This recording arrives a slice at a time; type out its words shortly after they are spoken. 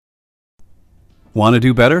Want to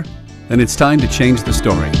do better? Then it's time to change the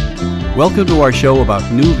story. Welcome to our show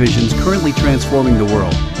about new visions currently transforming the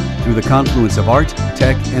world through the confluence of art,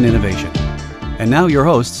 tech, and innovation. And now your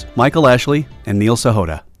hosts, Michael Ashley and Neil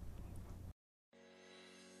Sahota.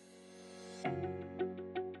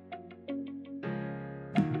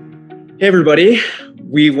 Hey everybody,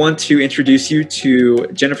 we want to introduce you to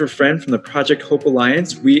Jennifer Friend from the Project Hope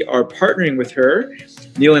Alliance. We are partnering with her,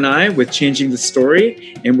 Neil and I, with Changing the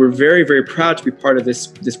Story, and we're very, very proud to be part of this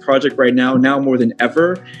project right now more than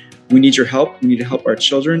ever. We need your help. We need to help our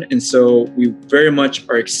children, and so we very much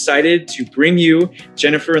are excited to bring you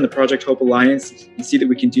Jennifer and the Project Hope Alliance and see that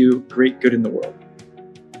we can do great good in the world.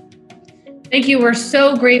 Thank you. We're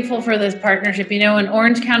so grateful for this partnership. You know, in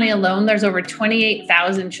Orange County alone, there's over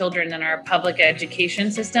 28,000 children in our public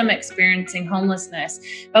education system experiencing homelessness.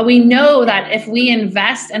 But we know that if we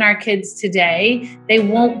invest in our kids today, they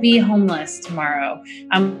won't be homeless tomorrow.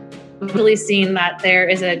 We've really seen that there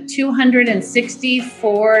is a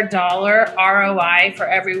 $264 ROI for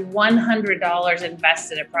every $100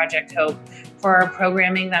 invested at Project Hope for our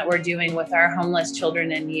programming that we're doing with our homeless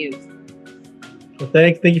children and youth. Well,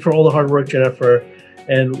 thank you for all the hard work, Jennifer.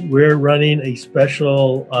 And we're running a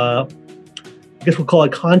special, I guess we'll call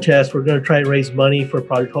it contest. We're going to try and raise money for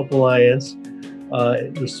Project Hope Alliance.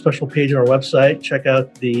 There's a special page on our website. Check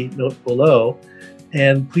out the note below.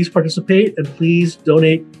 And please participate and please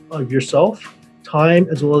donate of yourself. Time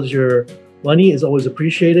as well as your money is always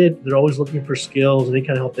appreciated. They're always looking for skills and any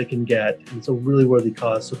kind of help they can get. And it's a really worthy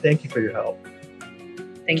cause. So thank you for your help.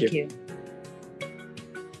 Thank you.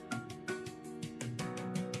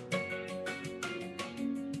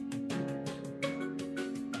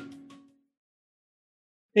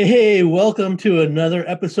 Hey, welcome to another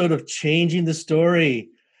episode of Changing the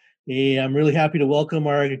Story. Hey, I'm really happy to welcome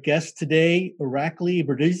our guest today, Irakli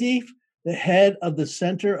Berdiesev, the head of the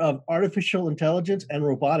Center of Artificial Intelligence and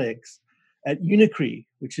Robotics at UNICRI,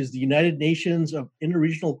 which is the United Nations of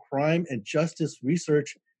Interregional Crime and Justice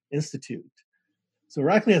Research Institute. So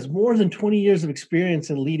Irakli has more than 20 years of experience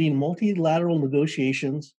in leading multilateral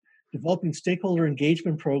negotiations, developing stakeholder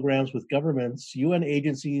engagement programs with governments, UN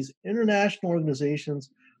agencies, international organizations,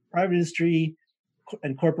 private industry,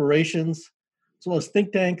 and corporations, as well as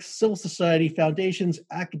think tanks, civil society, foundations,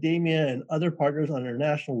 academia, and other partners on an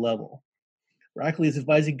international level. Irakli is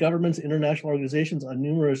advising governments and international organizations on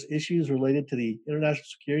numerous issues related to the international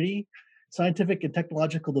security, scientific and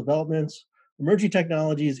technological developments, emerging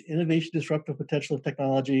technologies, innovation, disruptive potential of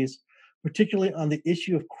technologies, particularly on the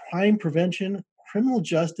issue of crime prevention, criminal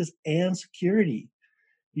justice, and security.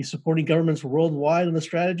 He's supporting governments worldwide on the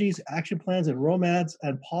strategies, action plans, and roadmaps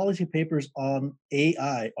and policy papers on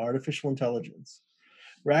AI, artificial intelligence.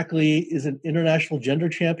 Irakli is an international gender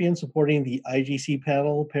champion supporting the IGC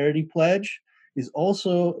Panel Parity Pledge. He's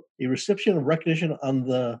also a recipient of recognition on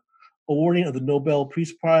the awarding of the Nobel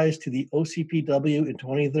Peace Prize to the OCPW in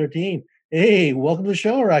 2013. Hey, welcome to the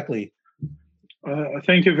show, Irakli.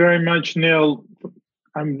 Thank you very much, Neil.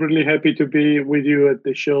 I'm really happy to be with you at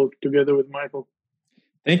the show together with Michael.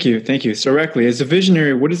 Thank you. So Irakli, as a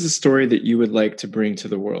visionary, what is the story that you would like to bring to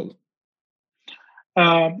the world?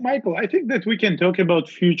 Michael, I think that we can talk about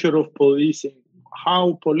future of policing,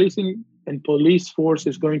 how policing and police force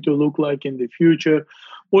is going to look like in the future,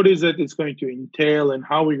 what is it it's going to entail, and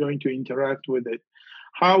how we're going to interact with it.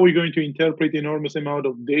 How we're going to interpret enormous amount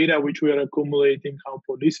of data which we are accumulating, how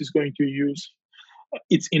police is going to use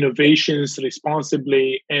its innovations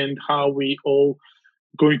responsibly, and how we all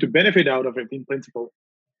going to benefit out of it in principle.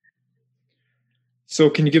 So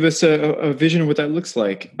can you give us a vision of what that looks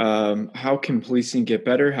like? How can policing get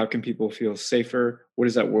better? How can people feel safer? What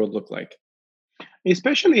does that world look like?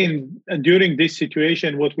 Especially during this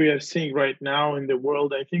situation, what we are seeing right now in the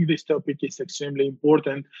world, I think this topic is extremely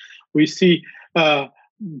important. We see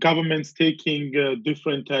governments taking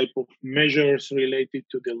different type of measures related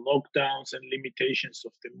to the lockdowns and limitations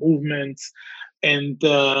of the movements, and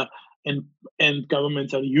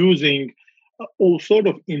governments are using all sort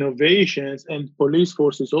of innovations, and police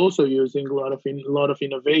force is also using a lot of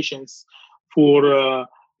innovations for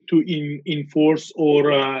to enforce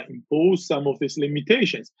or impose some of these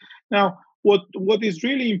limitations. Now, what is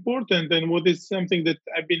really important, and what is something that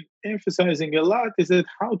I've been emphasizing a lot, is that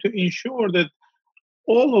how to ensure that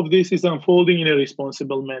all of this is unfolding in a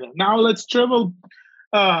responsible manner. Now, let's travel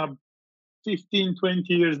 15,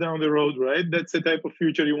 20 years down the road, right? That's the type of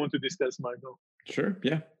future you want to discuss, Michael. Sure,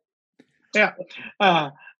 yeah. Yeah.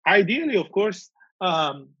 Ideally, of course,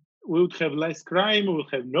 we would have less crime, we would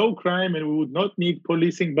have no crime, and we would not need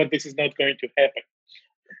policing, but this is not going to happen.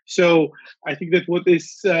 So I think that what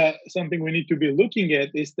is something we need to be looking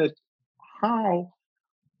at is that how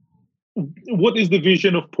what is the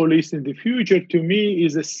vision of police in the future? To me,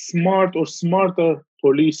 is a smart or smarter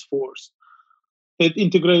police force that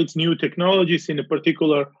integrates new technologies, in a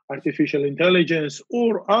particular artificial intelligence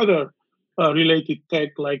or other related tech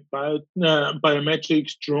like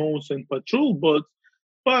biometrics, drones, and patrol bots,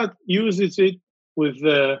 but uses it with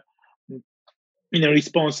in a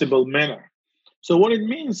responsible manner. So what it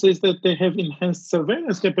means is that they have enhanced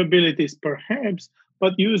surveillance capabilities, perhaps,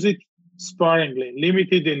 but use it sparingly,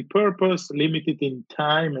 limited in purpose, limited in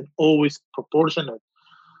time, and always proportionate.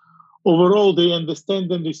 Overall, they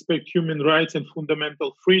understand and respect human rights and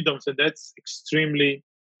fundamental freedoms, and that's extremely,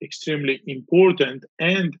 extremely important.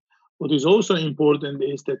 And what is also important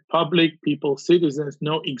is that public people, citizens,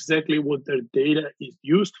 know exactly what their data is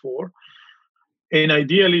used for, and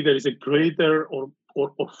ideally, there is a greater or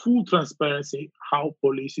full transparency how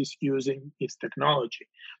police is using its technology.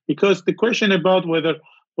 Because the question about whether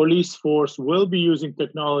police force will be using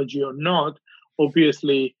technology or not,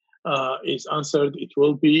 obviously, is answered. It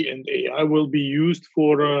will be, and AI will be used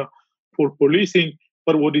for policing.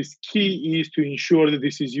 But what is key is to ensure that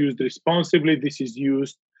this is used responsibly. This is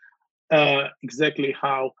used exactly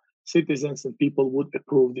how citizens and people would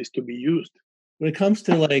approve this to be used. When it comes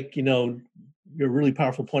to your really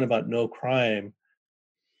powerful point about no crime,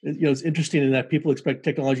 it's interesting in that people expect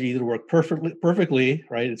technology either to work perfectly,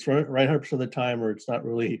 right? It's right 100% of the time, or it's not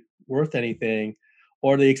really worth anything,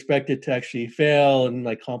 or they expect it to actually fail in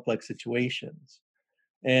like complex situations.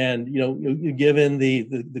 And given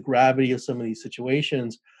the gravity of some of these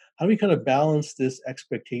situations, how do we kind of balance this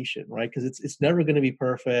expectation, right? Because it's never going to be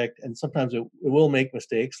perfect, and sometimes it will make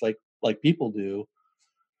mistakes, like people do.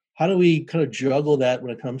 How do we kind of juggle that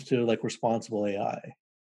when it comes to like responsible AI?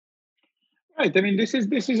 Right. I mean, this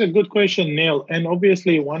is a good question, Neil. And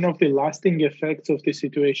obviously, one of the lasting effects of the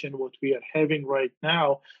situation, what we are having right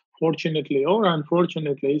now, fortunately or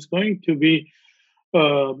unfortunately, is going to be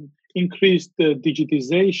increased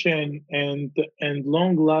digitization and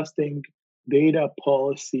long-lasting data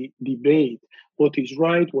policy debate. What is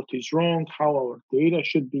right? What is wrong? How our data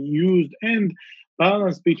should be used, and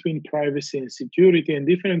balance between privacy and security in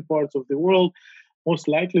different parts of the world. Most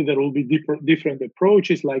likely there will be different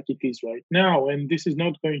approaches like it is right now, and this is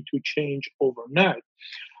not going to change overnight.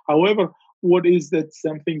 However, what is that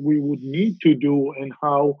something we would need to do, and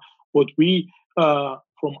how what we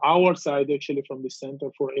from our side, actually from the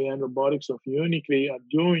Center for AI and Robotics of UNICRI, are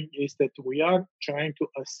doing is that we are trying to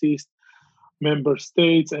assist member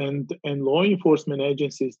states and law enforcement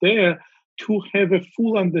agencies there to have a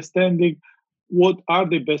full understanding what are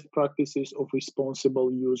the best practices of responsible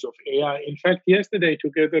use of AI. In fact, yesterday,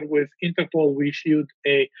 together with Interpol, we issued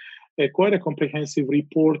a quite a comprehensive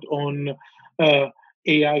report on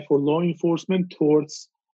AI for law enforcement towards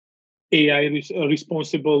AI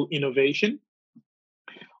responsible innovation.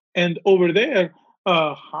 And over there,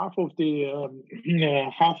 half of the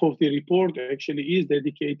report actually is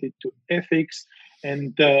dedicated to ethics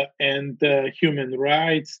and human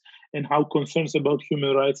rights, and how concerns about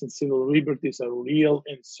human rights and civil liberties are real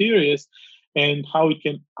and serious, and how it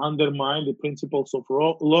can undermine the principles of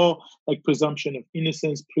law, like presumption of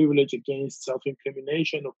innocence, privilege against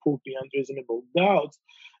self-incrimination, or proof beyond reasonable doubts,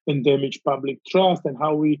 and damage public trust, and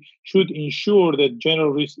how we should ensure that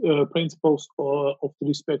general principles of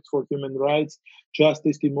respect for human rights,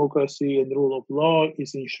 justice, democracy, and rule of law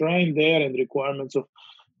is enshrined there, and requirements of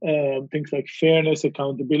things like fairness,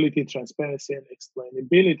 accountability, transparency, and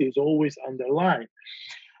explainability is always underlined.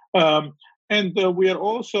 And we are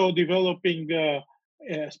also developing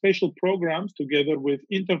special programs together with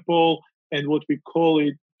Interpol and what we call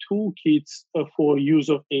it toolkits for use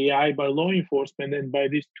of AI by law enforcement. And by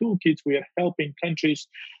these toolkits, we are helping countries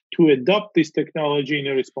to adopt this technology in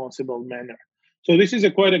a responsible manner. So this is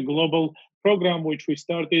quite a global program which we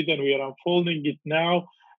started, and we are unfolding it now,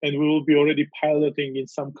 and we will be already piloting in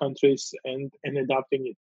some countries and adopting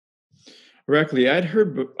it. Irakli, I'd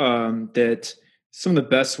heard that some of the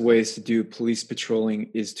best ways to do police patrolling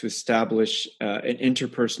is to establish an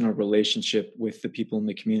interpersonal relationship with the people in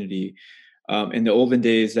the community. In the olden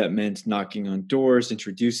days, that meant knocking on doors,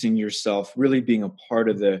 introducing yourself, really being a part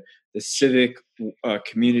of the civic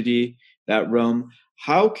community, that realm.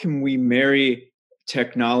 How can we marry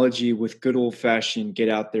technology with good old-fashioned get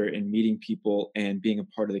out there and meeting people and being a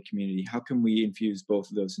part of the community? How can we infuse both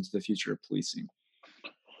of those into the future of policing?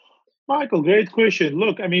 Michael, great question.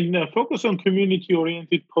 Look, I mean, focus on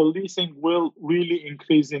community-oriented policing will really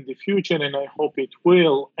increase in the future, and I hope it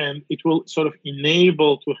will. And it will sort of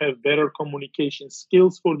enable to have better communication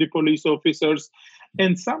skills for the police officers.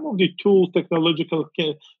 And some of the tools, technological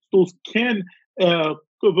tools, can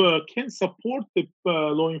can support the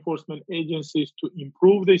law enforcement agencies to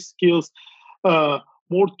improve their skills. Uh,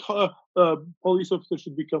 Police officers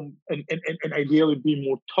should become and ideally be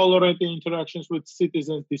more tolerant in interactions with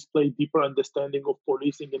citizens, display deeper understanding of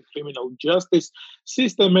policing and criminal justice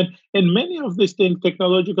system, and many of these things,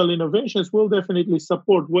 technological innovations, will definitely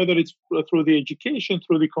support, whether it's through the education,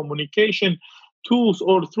 through the communication tools,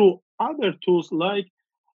 or through other tools like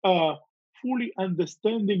uh, fully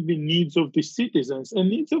understanding the needs of the citizens. And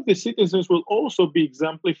needs of the citizens will also be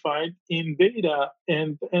exemplified in data.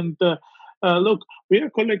 Look, we are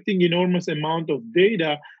collecting enormous amount of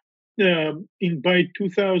data. By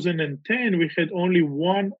 2010, we had only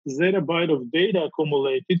 1 zettabyte of data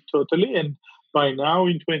accumulated totally, and by now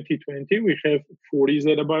in 2020, we have 40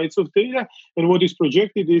 zettabytes of data. And what is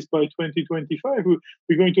projected is by 2025,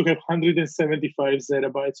 we're going to have 175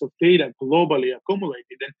 zettabytes of data globally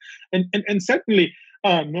accumulated. And certainly,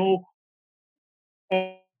 no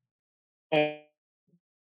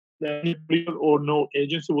or no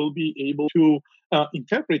agency will be able to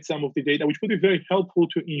interpret some of the data, which would be very helpful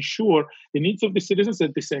to ensure the needs of the citizens,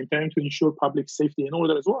 at the same time to ensure public safety and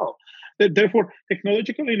order as well. Therefore,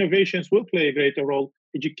 technological innovations will play a greater role: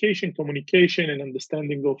 education, communication, and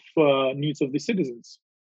understanding of needs of the citizens.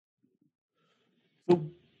 So,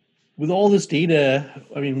 with all this data,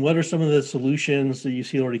 I mean, what are some of the solutions that you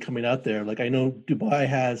see already coming out there? Like, I know Dubai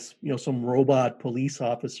has, some robot police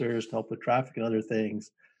officers to help with traffic and other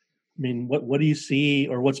things. I mean, what do you see,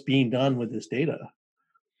 or what's being done with this data?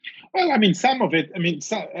 Well, I mean, some of it. I mean,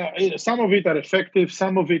 some of it are effective.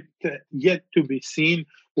 Some of it yet to be seen.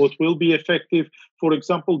 What will be effective? For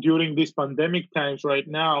example, during these pandemic times right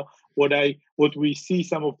now, what we see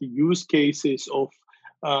some of the use cases of,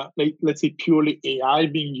 let's say, purely AI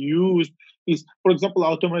being used is, for example,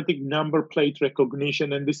 automatic number plate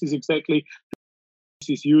recognition, and this is exactly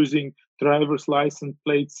using driver's license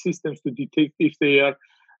plate systems to detect if they are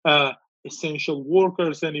essential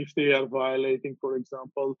workers and if they are violating, for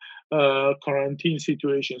example, quarantine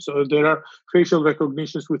situations. So there are facial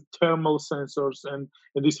recognitions with thermal sensors, and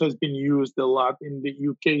this has been used a lot in the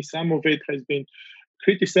UK. Some of it has been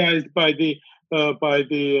criticized by the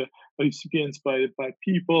recipients, by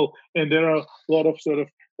people, and there are a lot of sort of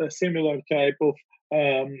similar type of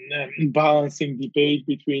balancing debate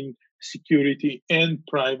between security and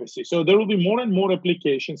privacy. So there will be more and more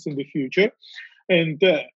applications in the future. And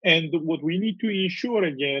what we need to ensure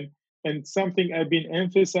again, and something I've been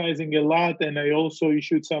emphasizing a lot, and I also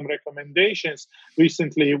issued some recommendations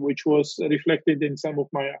recently, which was reflected in some of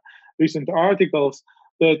my recent articles,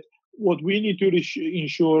 that what we need to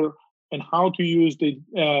ensure and how to use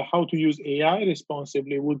AI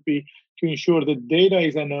responsibly would be to ensure that data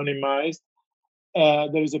is anonymized.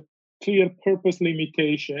 There is a clear purpose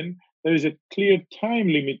limitation. There is a clear time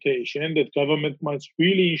limitation that government must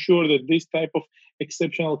really ensure that this type of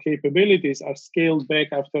exceptional capabilities are scaled back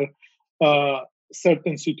after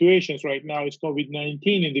certain situations. Right now it's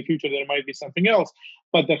COVID-19. In the future, there might be something else,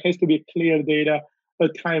 but there has to be a clear data, a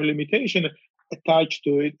time limitation attached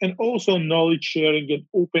to it, and also knowledge sharing and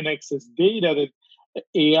open access data that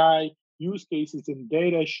AI use cases and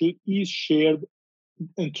data is shared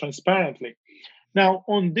and transparently. Now,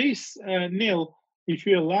 on this, Neil, if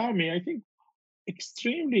you allow me, I think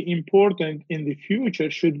extremely important in the future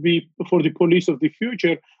should be, for the police of the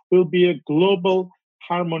future, will be a global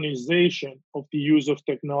harmonization of the use of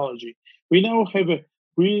technology. We now have a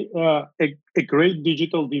great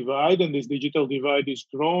digital divide, and this digital divide is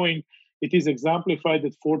growing. It is exemplified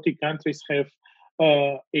that 40 countries have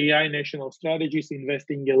AI national strategies,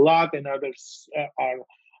 investing a lot, and others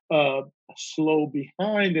are slow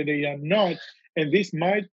behind, and they are not. And this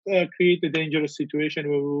might create a dangerous situation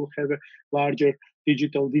where we will have a larger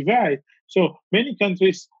digital divide. So many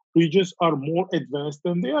countries, regions are more advanced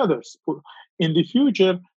than the others. In the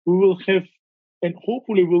future, we will have, and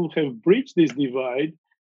hopefully we will have bridged this divide.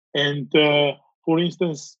 And for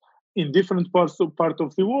instance, in different parts of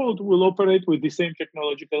the world, will operate with the same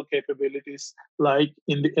technological capabilities like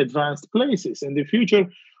in the advanced places. In the future,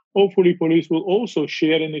 hopefully, police will also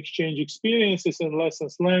share and exchange experiences and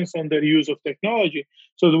lessons learned on their use of technology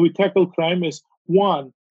so that we tackle crime as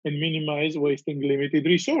one and minimize wasting limited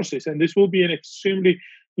resources. And this will be an extremely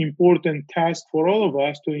important task for all of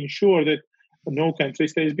us to ensure that no country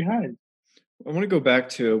stays behind. I want to go back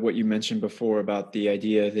to what you mentioned before about the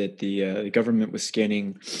idea that the government was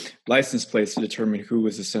scanning license plates to determine who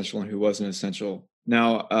was essential and who wasn't essential.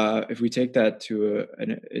 Now, if we take that to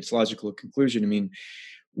its logical conclusion, I mean,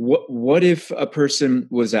 what if a person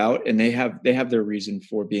was out and they have their reason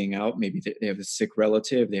for being out? Maybe they have a sick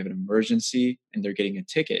relative, they have an emergency, and they're getting a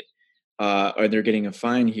ticket. or they're getting a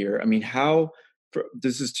fine here. I mean,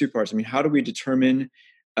 this is two parts. I mean, how do we determine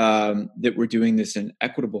that we're doing this in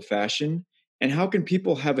equitable fashion, and how can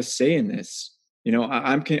people have a say in this?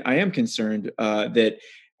 I am concerned that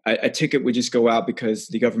a ticket would just go out because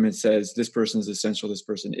the government says this person is essential, this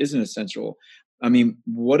person isn't essential. I mean,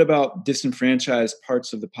 what about disenfranchised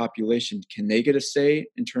parts of the population? Can they get a say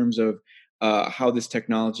in terms of how this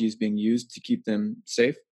technology is being used to keep them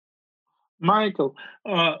safe? Michael,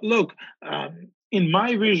 look, in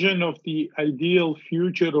my vision of the ideal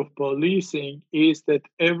future of policing is that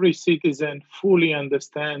every citizen fully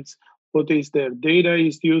understands what is their data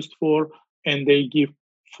is used for, and they give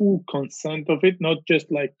full consent of it, not just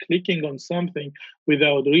like clicking on something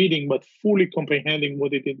without reading, but fully comprehending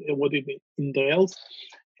what it entails.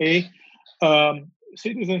 Okay?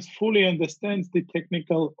 Citizens fully understands the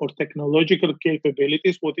technical or technological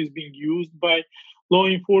capabilities, what is being used by law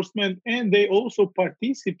enforcement, and they also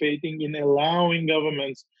participating in allowing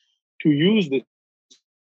governments to use this.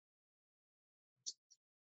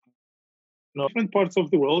 In different parts of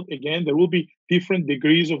the world, again, there will be different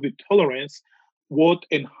degrees of the tolerance, what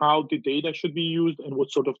and how the data should be used and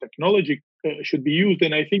what sort of technology should be used.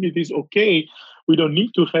 And I think it is okay. We don't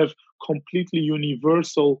need to have completely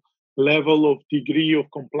universal level of degree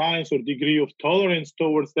of compliance or degree of tolerance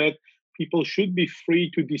towards that. People should be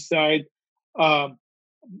free to decide um,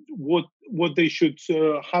 what they should,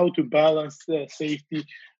 how to balance safety,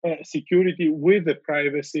 security with the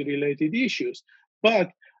privacy related issues.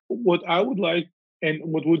 But what I would like and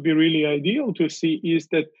what would be really ideal to see is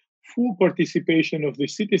that full participation of the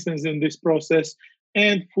citizens in this process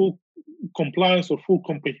and full compliance or full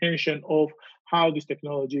comprehension of how this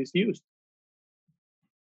technology is used.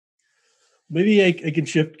 Maybe I can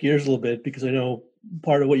shift gears a little bit because I know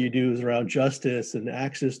part of what you do is around justice, and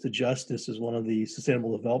access to justice is one of the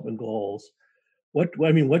sustainable development goals.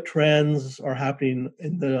 What trends are happening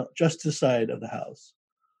in the justice side of the house?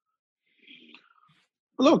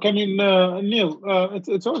 Look, I mean, Neil,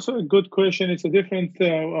 it's also a good question. It's a different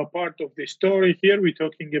part of the story. Here we're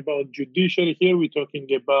talking about judiciary. Here we're talking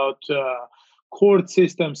about court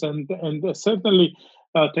systems, and certainly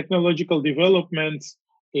technological developments,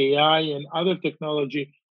 AI and other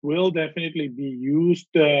technology will definitely be used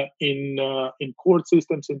in court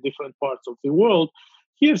systems in different parts of the world.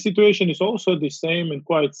 Here, situation is also the same and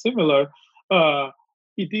quite similar.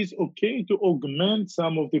 It is okay to augment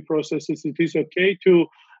some of the processes. It is okay to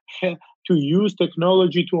to use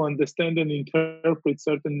technology to understand and interpret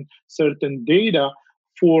certain data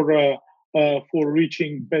for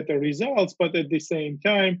reaching better results. But at the same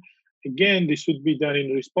time, again, this should be done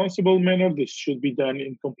in a responsible manner. This should be done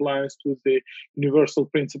in compliance with the universal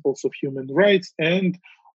principles of human rights and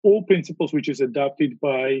all principles which is adopted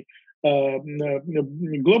by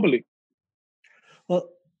globally. Well,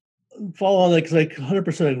 follow on, like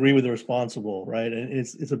 100% agree with the responsible, right? And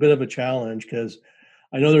it's a bit of a challenge because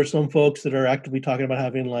I know there's some folks that are actively talking about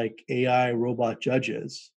having like AI robot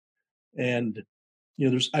judges, and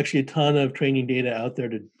there's actually a ton of training data out there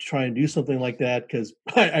to try and do something like that. Because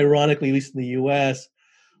ironically, at least in the U.S.,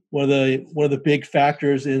 one of the big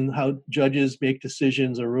factors in how judges make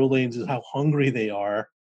decisions or rulings is how hungry they are.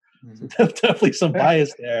 Mm-hmm. So definitely some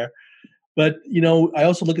bias there. But I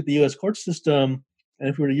also look at the U.S. court system, and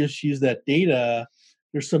if we were to just use that data,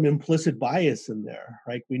 there's some implicit bias in there,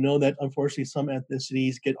 right? We know that unfortunately some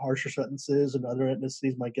ethnicities get harsher sentences and other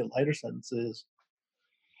ethnicities might get lighter sentences.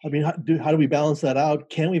 I mean, how do we balance that out?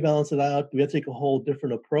 Can we balance it out? Do we have to take a whole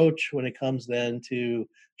different approach when it comes then to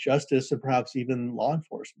justice and perhaps even law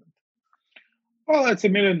enforcement? Well, that's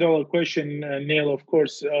 $1 million question, Neil. Of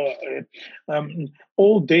course,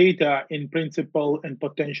 all data in principle and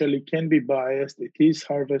potentially can be biased. It is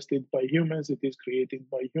harvested by humans. It is created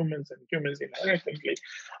by humans, and humans inherently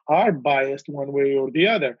are biased one way or the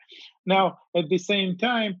other. Now, at the same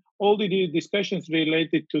time, all the discussions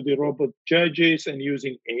related to the robot judges and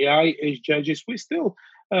using AI as judges, we still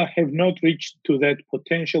have not reached to that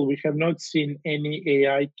potential. We have not seen any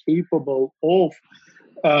AI capable of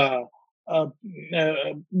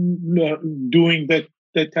doing that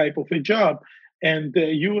type of a job. And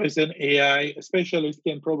you as an AI specialist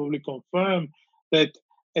can probably confirm that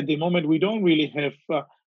at the moment we don't really have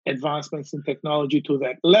advancements in technology to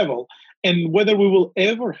that level. And whether we will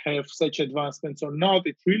ever have such advancements or not,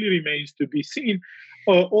 it really remains to be seen.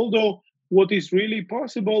 Although what is really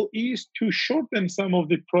possible is to shorten some of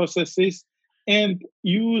the processes and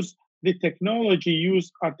use the technology,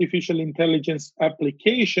 use artificial intelligence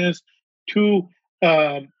applications to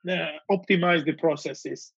optimize the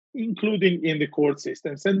processes, including in the court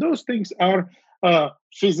systems. And those things are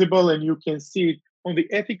feasible, and you can see it on the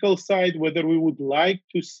ethical side, whether we would like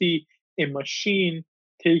to see a machine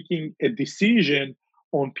taking a decision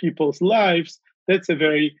on people's lives, that's a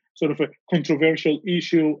very sort of a controversial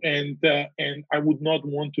issue, and I would not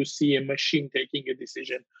want to see a machine taking a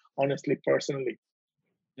decision, honestly, personally.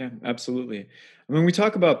 Yeah, absolutely. When we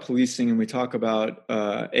talk about policing and we talk about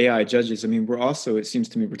AI judges, I mean, we're also, it seems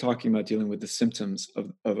to me, we're talking about dealing with the symptoms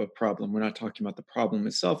of a problem. We're not talking about the problem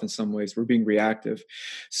itself in some ways. We're being reactive.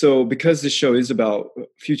 So because this show is about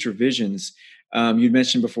future visions, you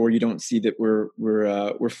mentioned before you don't see that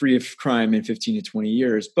we're free of crime in 15 to 20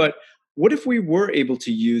 years. But what if we were able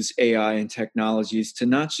to use AI and technologies to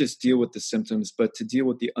not just deal with the symptoms, but to deal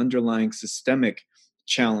with the underlying systemic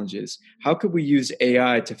challenges? How could we use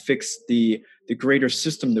AI to fix the greater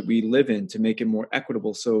system that we live in, to make it more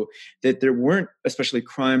equitable, so that there weren't especially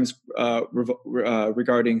crimes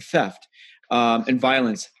regarding theft and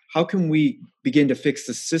violence? How can we begin to fix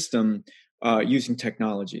the system using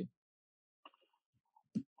technology?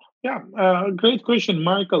 Yeah, great question,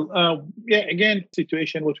 Michael. Yeah, again,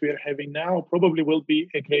 situation what we are having now probably will be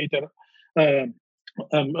a greater uh,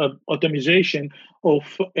 automation of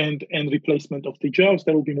and replacement of the jobs.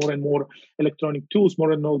 There will be more and more electronic tools,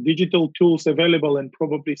 more and more digital tools available, and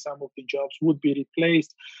probably some of the jobs would be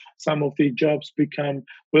replaced. Some of the jobs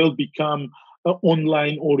will become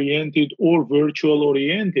online oriented or virtual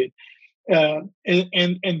oriented. And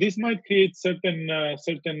this might create certain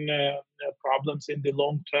problems in the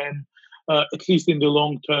long term, at least in the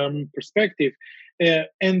long term perspective.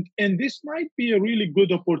 And this might be a really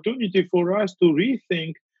good opportunity for us to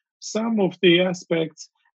rethink some of the aspects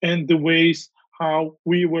and the ways how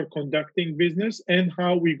we were conducting business and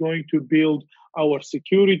how we're going to build our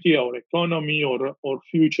security, our economy, or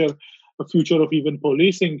future, a future of even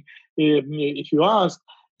policing, if you ask.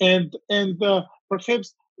 And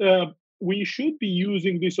perhaps we should be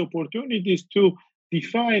using these opportunities to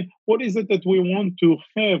define what is it that we want to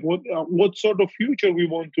have, what sort of future we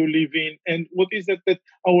want to live in, and what is it that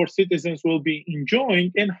our citizens will be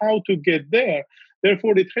enjoying, and how to get there.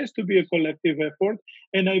 Therefore, it has to be a collective effort,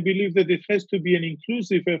 and I believe that it has to be an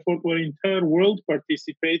inclusive effort where entire world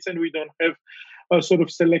participates, and we don't have a sort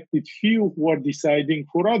of selected few who are deciding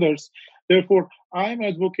for others. Therefore, I'm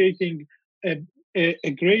advocating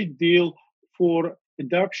a great deal for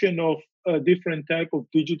adoption of different type of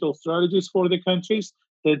digital strategies for the countries,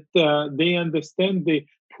 that they understand the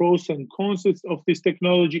pros and cons of this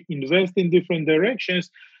technology, invest in different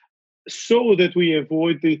directions, so that we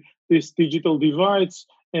avoid these digital divides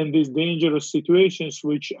and these dangerous situations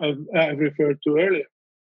which I've referred to earlier.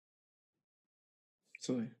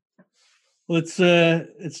 Absolutely. Well,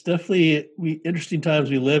 it's definitely interesting times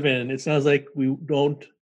we live in. It sounds like we're not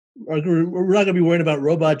going to be worrying about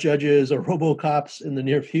robot judges or robo-cops in the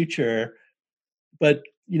near future, but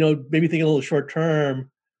maybe thinking a little short term,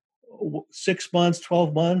 6 months,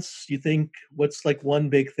 12 months. You think, what's like one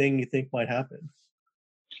big thing you think might happen?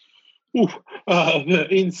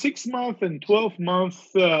 In 6 months and 12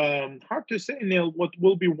 months, hard to say, Neil, what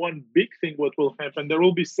will be one big thing, what will happen. There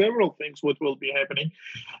will be several things what will be happening.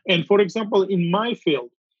 And for example, in my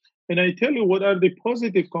field, and I tell you what are the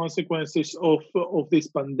positive consequences of this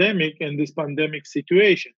pandemic and this pandemic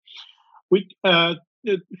situation. A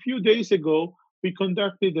few days ago, we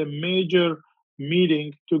conducted a major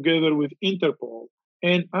meeting together with Interpol,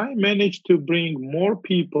 and I managed to bring more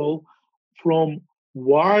people from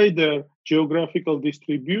wider geographical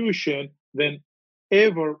distribution than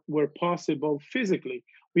ever were possible physically.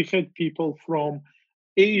 We had people from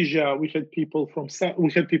Asia, we had people from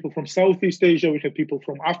Southeast Asia, we had people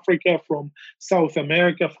from Africa, from South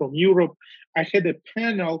America, from Europe. I had a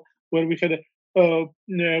panel where we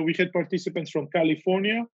had participants from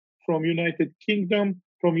California, from United Kingdom,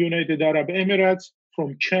 from United Arab Emirates,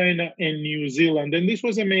 from China and New Zealand. And this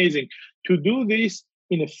was amazing. To do this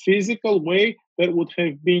in a physical way, that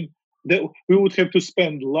we would have to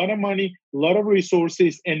spend a lot of money, a lot of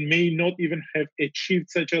resources, and may not even have achieved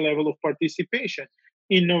such a level of participation.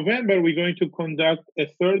 In November, we're going to conduct a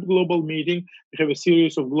third global meeting. We have a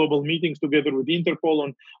series of global meetings together with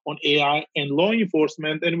Interpol on AI and law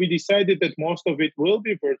enforcement, and we decided that most of it will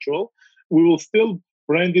be virtual. We will still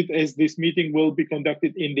brand it as this meeting will be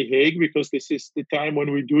conducted in The Hague, because this is the time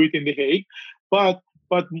when we do it in The Hague. But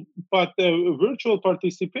virtual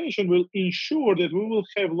participation will ensure that we will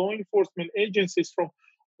have law enforcement agencies from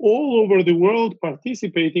all over the world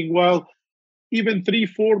participating, while even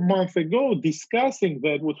 3-4 months ago, discussing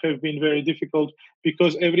that would have been very difficult,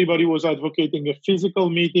 because everybody was advocating a physical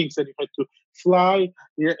meetings, and you had to fly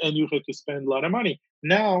and you had to spend a lot of money.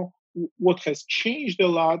 Now, what has changed a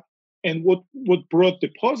lot what brought the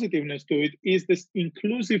positiveness to it is this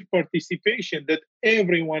inclusive participation, that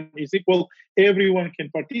everyone is equal, everyone can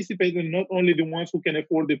participate, and not only the ones who can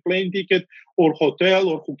afford the plane ticket or hotel,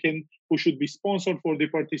 or who should be sponsored for the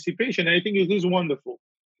participation. I think it is wonderful.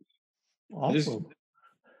 Awesome.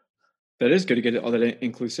 That is good to get all that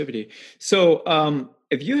inclusivity. So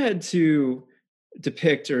if you had to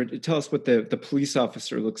depict or tell us what the police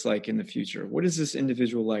officer looks like in the future, what is this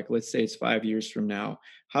individual like? Let's say it's 5 years from now.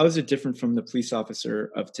 How is it different from the police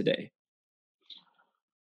officer of today?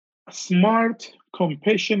 Smart,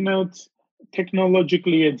 compassionate,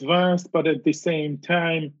 technologically advanced, but at the same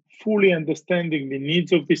time, fully understanding the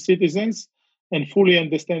needs of the citizens and fully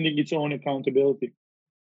understanding its own accountability.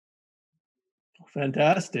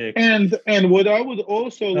 Fantastic. And what I would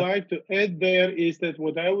also like to add there is that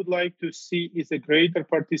what I would like to see is a greater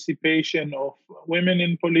participation of women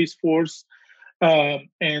in police force,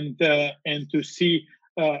 and to see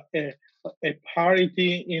a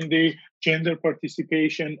parity in the gender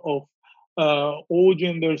participation of all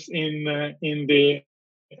genders in the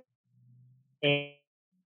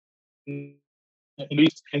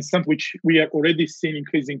and something which we are already seeing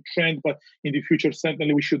increasing trend, but in the future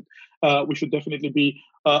certainly we should definitely be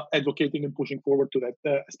advocating and pushing forward to that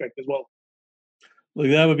aspect as well. Look,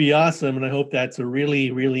 that would be awesome, and I hope that's a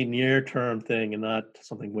really, really near-term thing and not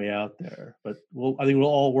something way out there. But I think we'll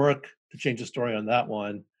all work to change the story on that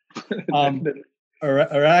one.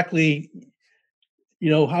 Irakli,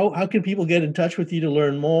 how can people get in touch with you to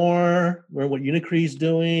learn more, learn what Unicre is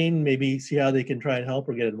doing, maybe see how they can try and help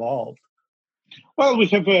or get involved? Well, we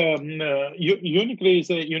have Unicre is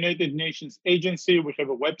a United Nations agency. We have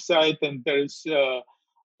a website, and there's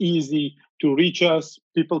easy to reach us.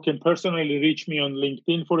 People can personally reach me on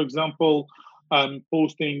LinkedIn, for example. I'm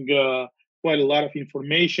posting quite a lot of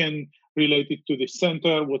information related to the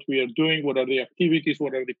center, what we are doing, what are the activities,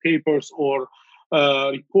 what are the papers or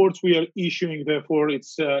reports we are issuing. Therefore,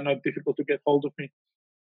 it's not difficult to get hold of me.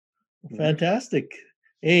 Fantastic.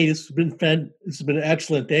 Hey, this has been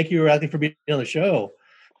excellent. Thank you, Irakli, for being on the show.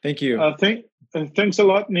 Thank you. Thanks a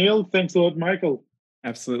lot, Neil. Thanks a lot, Michael.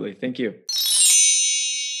 Absolutely. Thank you.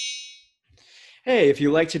 Hey, if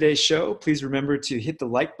you like today's show, please remember to hit the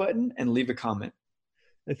like button and leave a comment.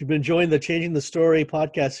 If you've been enjoying the Changing the Story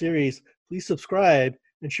podcast series, please subscribe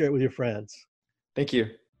and share it with your friends. Thank you.